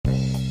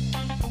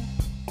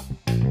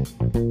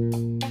Good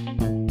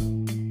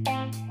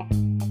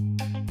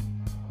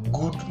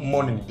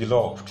morning,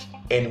 beloved,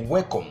 and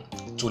welcome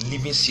to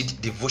Living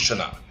Seed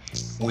Devotional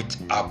with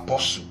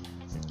Apostle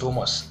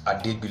Thomas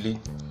Adebile.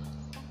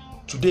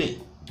 Today,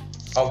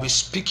 I'll be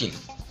speaking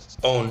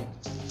on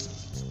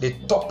the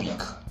topic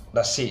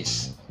that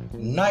says,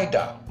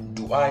 "Neither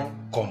do I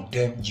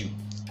condemn you.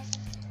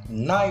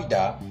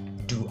 Neither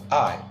do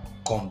I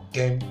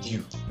condemn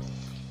you."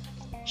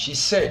 She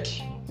said,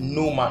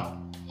 "No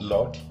man,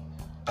 Lord."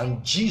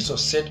 And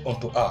Jesus said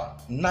unto her,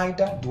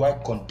 "Neither do I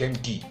condemn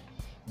thee.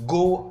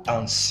 Go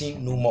and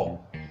sin no more."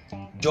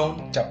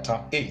 John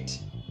chapter 8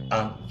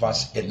 and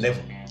verse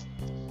 11.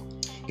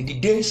 In the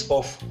days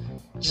of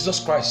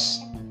Jesus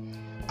Christ,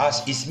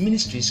 as his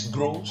ministries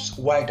grows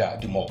wider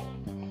the more,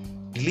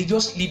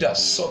 religious leaders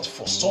sought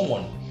for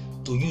someone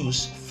to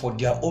use for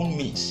their own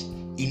means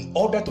in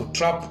order to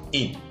trap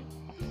him.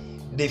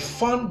 They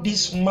found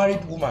this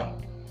married woman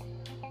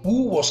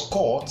who was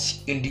caught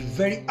in the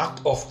very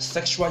act of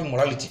sexual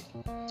immorality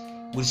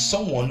with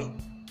someone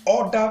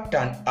other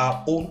than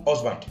her own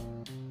husband.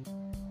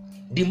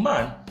 The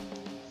man,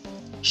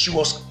 she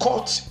was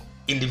caught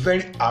in the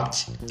very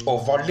act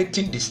of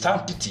violating the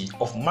sanctity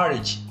of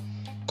marriage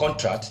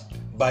contract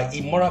by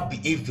immoral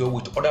behavior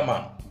with other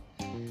man.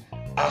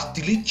 As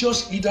the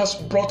religious leaders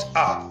brought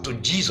her to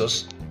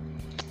Jesus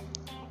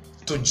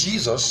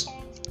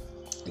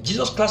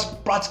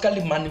Christ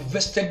practically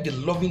manifested the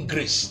loving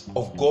grace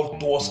of God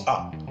towards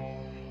her.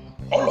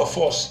 All of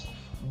us,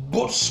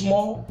 both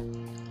small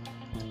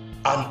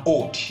and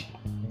old,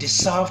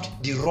 deserved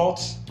the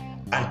wrath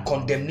and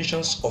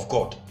condemnations of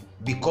God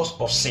because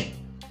of sin.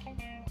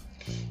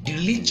 The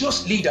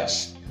religious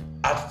leaders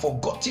had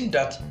forgotten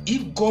that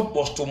if God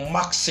was to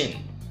mark sin,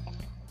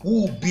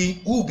 who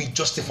will be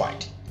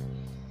justified?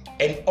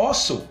 And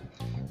also,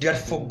 they had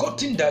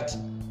forgotten that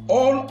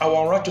all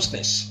our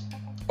righteousness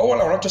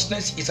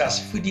is as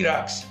filthy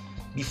rags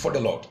before the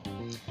Lord.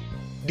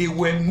 They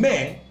were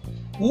men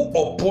who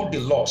uphold the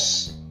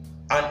laws,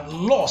 and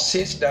law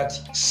says that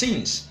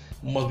sins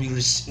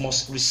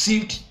must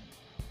receive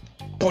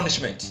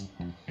punishment.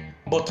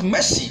 But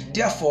mercy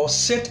therefore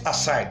set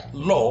aside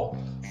law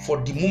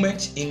for the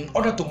moment in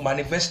order to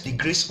manifest the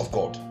grace of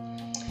God.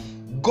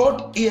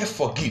 God here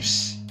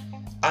forgives,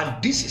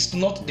 and this is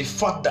not the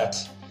fact that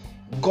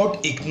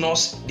God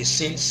ignores the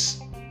sins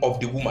of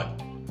the woman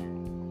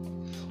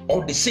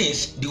or the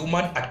sins the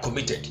woman had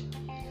committed.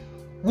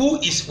 Who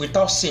is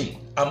without sin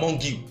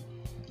among you?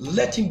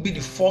 Let him be the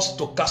first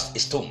to cast a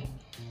stone.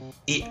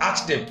 He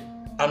asked them,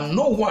 and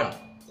no one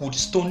would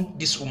stone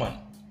this woman.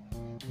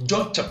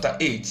 John chapter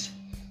 8,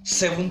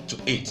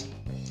 7-8.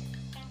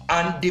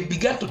 And they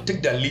began to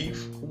take their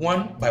leave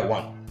one by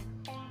one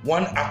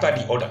after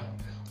the other.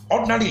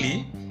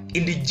 Ordinarily,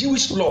 in the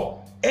Jewish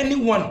law,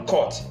 anyone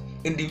caught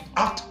in the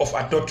act of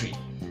adultery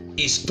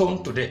is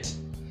stoned to death.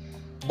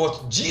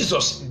 But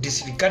Jesus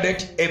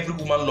disregarded every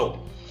human law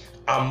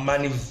and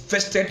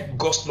manifested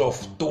God's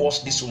love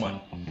towards this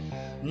woman.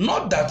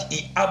 Not that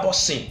he abhors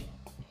sin.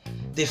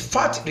 The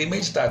fact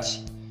remains that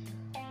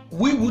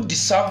we who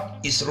deserve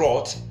his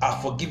wrath are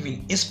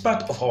forgiven in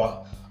spite of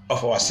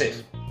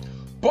ourselves.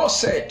 Paul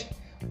said,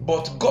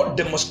 "But God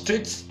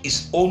demonstrates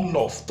his own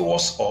love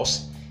towards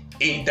us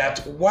in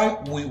that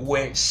while we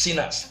were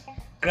sinners,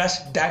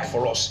 Christ died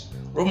for us."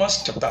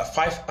 Romans chapter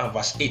 5 and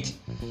verse 8.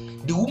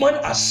 The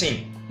woman has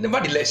sinned.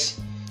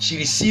 Nevertheless, she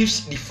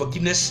receives the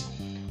forgiveness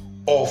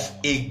of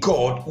a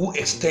God who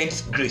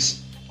extends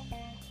grace.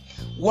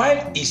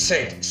 While he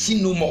said,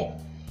 "Sin no more,"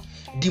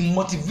 the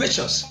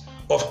motivations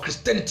of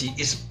Christianity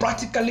is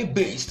practically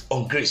based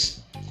on grace.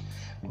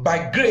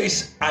 By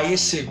grace are ye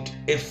saved.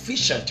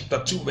 Ephesians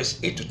chapter 2 verse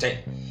 8-10.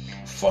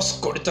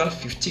 1 Corinthians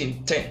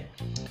 15:10.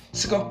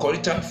 2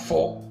 Corinthians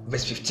 4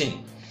 verse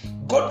 15.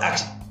 God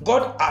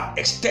had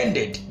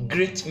extended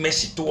great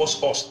mercy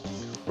towards us.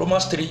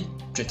 Romans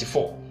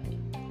 3:24.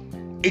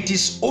 It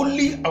is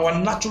only our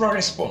natural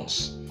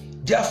response,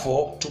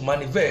 therefore, to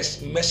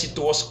manifest mercy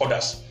towards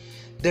others.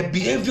 The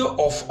behavior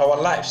of our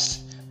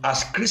lives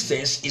as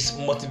Christians is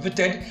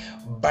motivated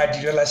by the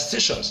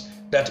realizations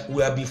that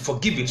we have been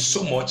forgiven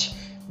so much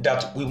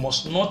that we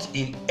must not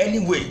in any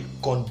way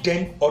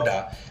condemn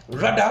others,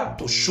 rather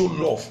to show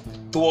love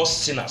towards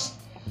sinners.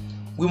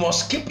 We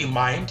must keep in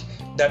mind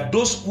that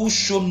those who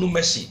show no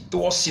mercy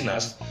towards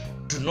sinners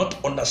do not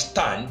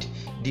understand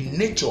the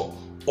nature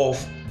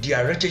of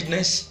their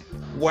wretchedness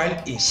while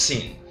in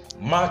sin.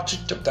 Matthew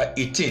chapter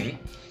 18,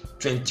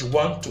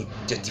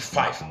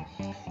 21-35.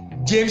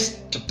 James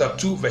chapter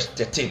 2 verse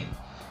 13.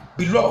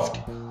 Beloved,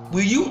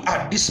 will you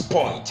at this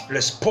point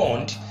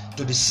respond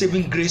to the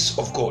saving grace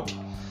of God,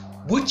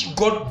 which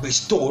God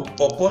bestowed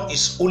upon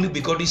his only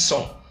begotten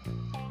Son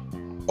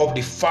of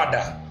the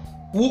Father,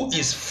 who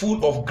is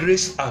full of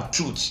grace and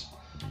truth?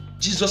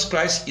 Jesus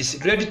Christ is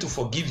ready to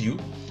forgive you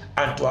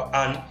and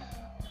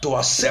to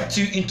accept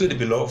you into the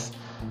beloved.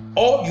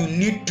 All you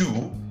need to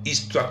do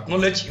is to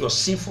acknowledge your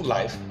sinful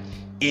life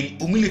in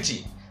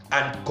humility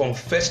and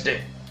confess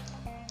them.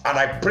 And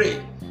I pray,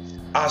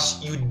 as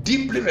you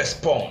deeply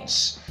respond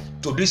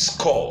to this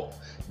call,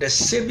 the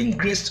saving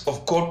grace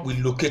of God will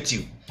locate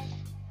you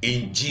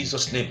in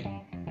Jesus'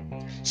 name.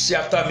 Say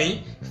after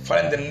me,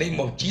 Father, in the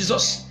name of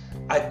Jesus,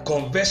 I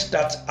confess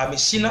that I'm a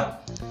sinner.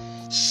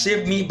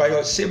 Save me by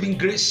your saving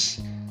grace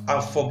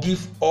and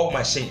forgive all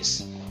my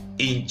sins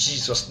in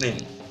Jesus' name.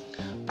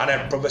 And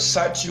I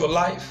prophesy to your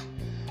life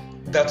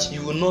that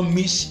you will not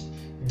miss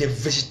the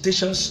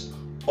visitations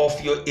of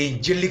your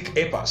angelic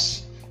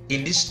helpers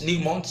in this new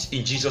month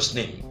in Jesus'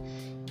 name.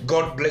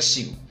 God bless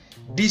you.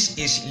 This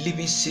is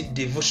Living Seed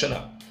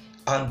Devotional,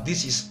 and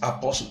this is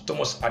Apostle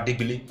Thomas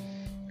Adegbile,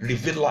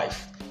 Reveal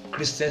Life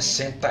Christian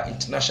Center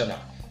International.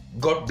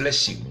 God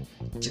bless you.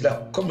 Till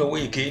I come your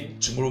way again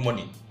tomorrow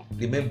morning.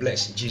 Remain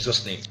blessed in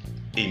Jesus' name.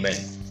 Amen.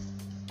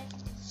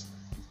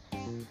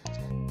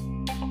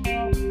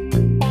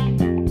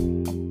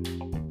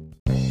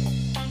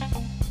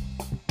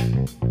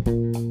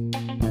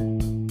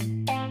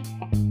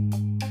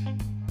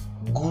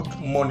 Good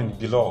morning,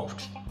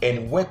 beloved,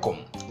 and welcome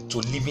to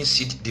Living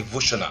Seed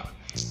Devotional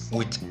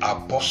with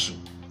Apostle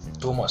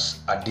Thomas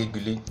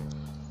Adegbile.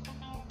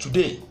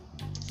 Today,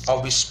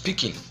 I'll be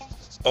speaking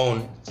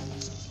on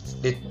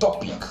the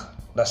topic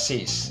that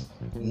says,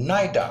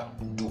 neither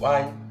do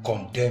I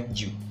condemn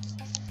you.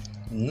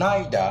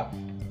 Neither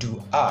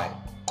do I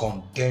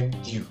condemn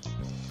you.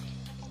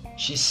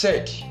 She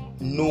said,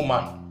 no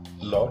man,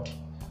 Lord.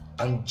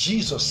 And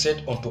Jesus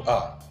said unto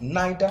her,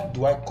 neither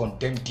do I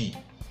condemn thee.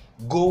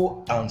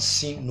 Go and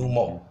sin no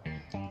more.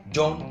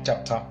 John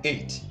chapter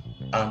 8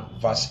 and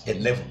verse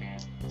 11.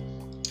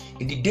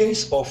 In the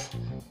days of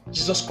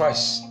Jesus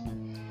Christ,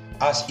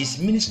 as his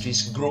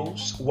ministries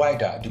grows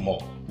wider the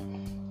more,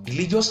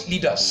 religious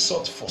leaders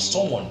sought for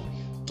someone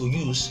to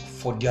use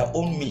for their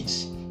own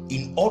means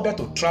in order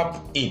to trap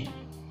him.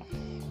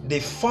 They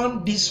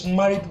found this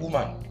married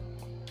woman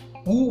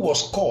who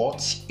was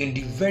caught in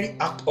the very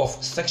act of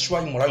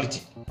sexual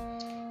immorality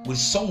with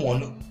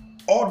someone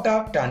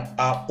other than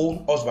her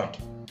own husband.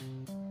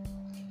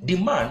 The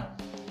man,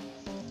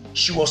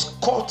 she was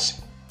caught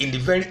in the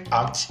very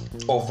act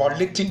of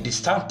violating the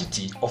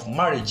sanctity of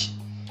marriage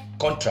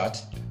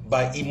contract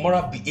by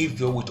immoral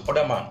behavior with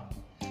other man.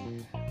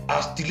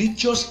 As the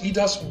religious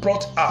leaders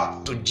brought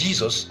her to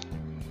Jesus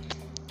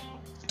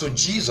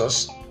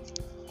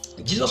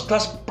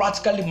Christ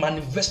practically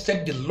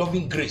manifested the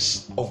loving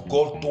grace of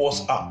God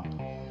towards her.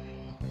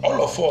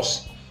 All of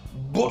us,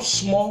 both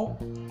small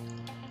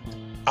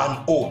and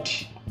old,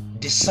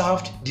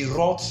 deserved the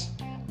wrath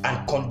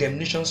and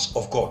condemnations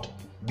of God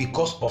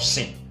because of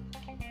sin.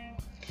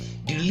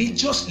 The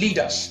religious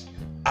leaders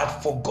had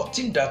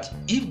forgotten that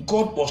if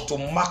God was to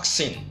mark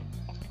sin,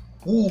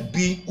 who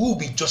will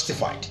be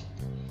justified?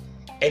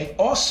 And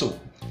also,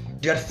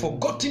 they had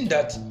forgotten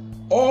that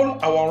all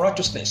our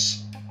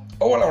righteousness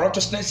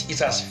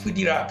is as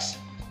filthy rags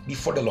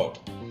before the Lord.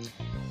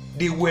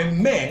 They were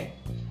men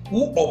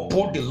who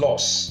uphold the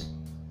laws,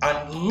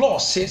 and law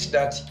says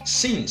that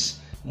sins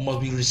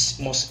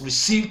must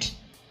receive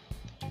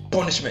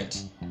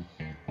punishment.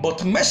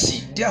 But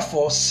mercy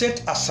therefore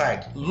set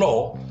aside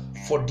law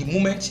for the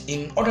moment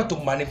in order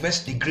to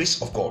manifest the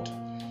grace of God.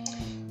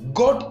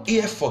 God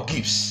here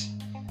forgives,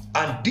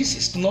 and this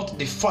is not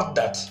the fact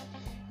that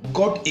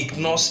God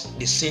ignores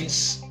the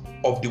sins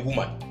of the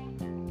woman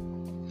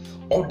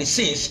or the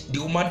sins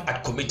the woman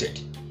had committed.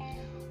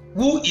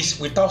 Who is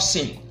without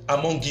sin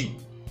among you?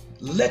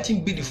 Let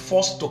him be the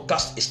first to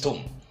cast a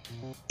stone.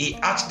 He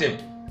asked them,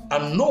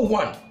 and no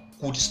one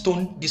would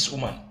stone this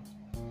woman.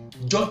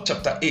 John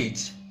chapter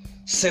 8,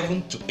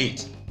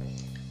 7-8.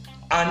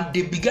 And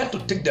they began to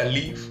take their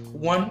leave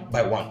one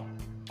by one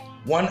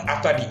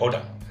after the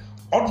other.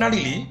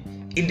 Ordinarily,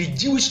 in the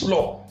Jewish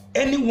law,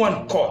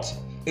 anyone caught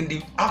in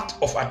the act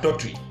of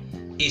adultery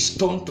is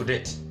stoned to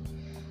death.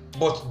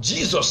 But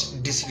Jesus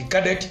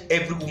disregarded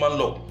every human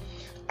law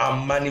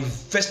and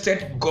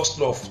manifested God's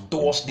love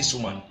towards this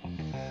woman.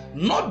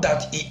 Not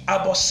that he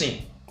abhors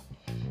sin.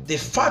 The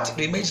fact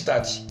remains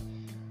that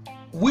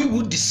we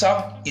who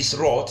deserve his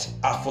wrath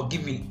are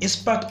forgiven in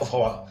spite of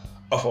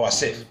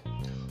ourselves.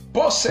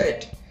 Paul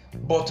said,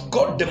 but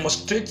God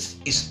demonstrates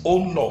his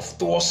own love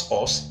towards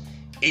us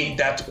in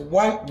that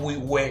while we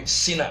were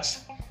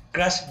sinners,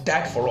 Christ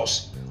died for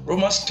us.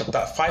 Romans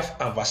chapter 5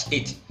 and verse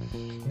 8.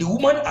 The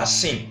woman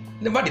has sinned.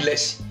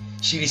 Nevertheless,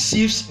 she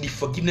receives the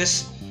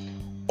forgiveness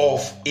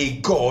of a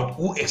God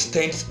who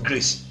extends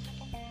grace.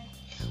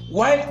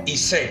 While he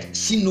said,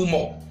 sin no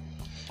more,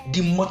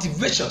 the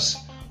motivations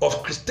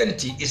of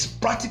Christianity is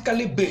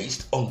practically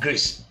based on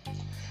grace.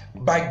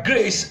 By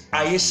grace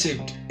are ye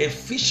saved.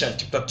 Ephesians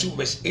chapter 2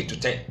 verse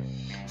 8-10.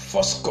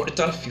 1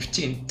 Corinthians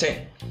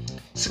 15:10.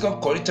 2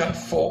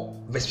 Corinthians 4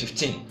 verse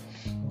 15.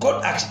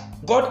 God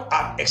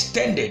had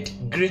extended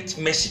great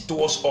mercy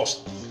towards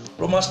us.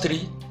 Romans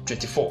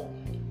 3:24.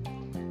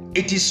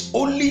 It is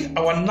only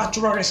our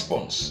natural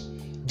response,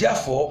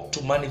 therefore,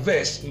 to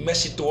manifest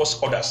mercy towards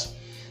others.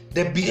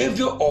 The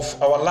behavior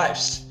of our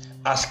lives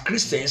as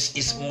Christians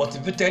is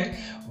motivated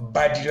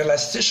by the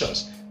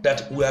realizations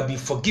that we have been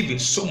forgiven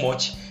so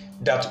much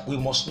that we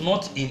must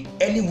not in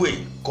any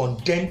way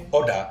condemn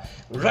others,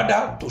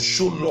 rather to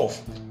show love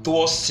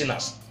towards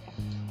sinners.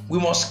 We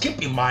must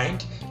keep in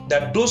mind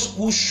that those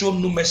who show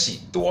no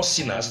mercy towards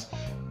sinners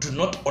do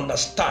not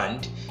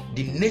understand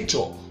the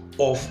nature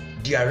of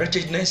their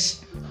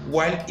wretchedness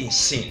while in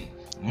sin.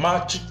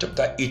 Matthew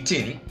chapter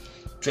 18,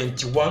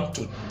 21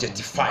 to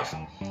 35.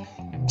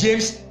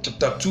 James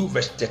chapter 2,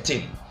 verse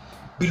 13.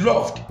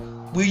 Beloved,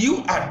 will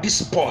you at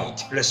this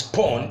point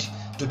respond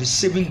to the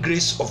saving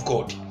grace of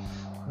God,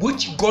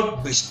 which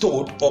God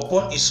bestowed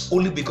upon his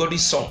only begotten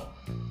Son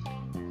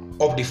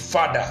of the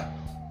Father,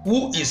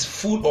 who is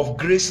full of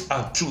grace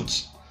and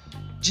truth?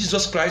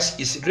 Jesus Christ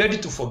is ready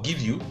to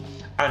forgive you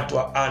and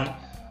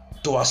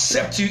to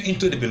accept you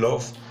into the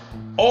beloved.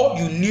 All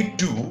you need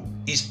to do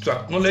is to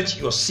acknowledge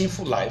your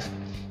sinful life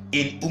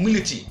in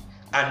humility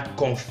and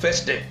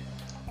confess them.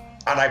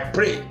 And I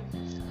pray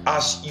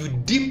as you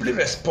deeply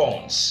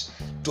respond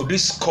to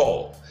this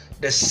call,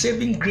 the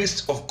saving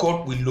grace of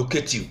God will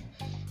locate you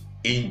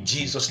in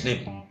Jesus'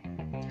 name.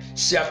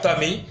 Say after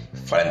me,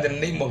 Father, in the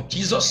name of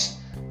Jesus,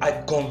 I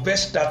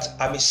confess that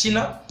I'm a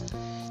sinner.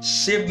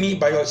 Save me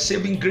by your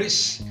saving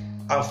grace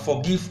and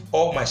forgive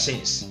all my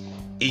sins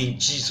in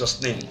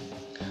Jesus' name.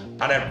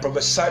 And I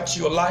prophesy to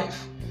your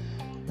life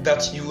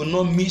that you will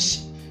not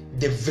miss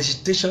the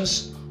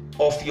visitations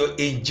of your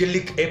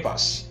angelic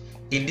helpers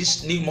in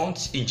this new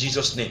month in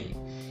Jesus' name.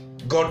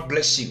 God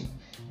bless you.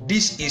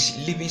 This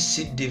is Living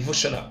Seed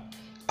Devotional,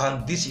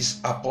 and this is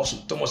Apostle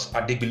Thomas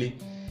Adegbile,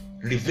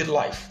 Reveal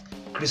Life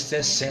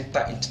Christian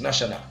Center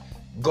International.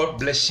 God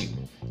bless you.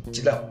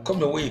 Till I come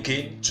your way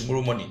again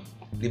tomorrow morning.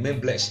 Remain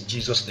blessed in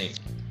Jesus' name.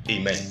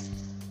 Amen.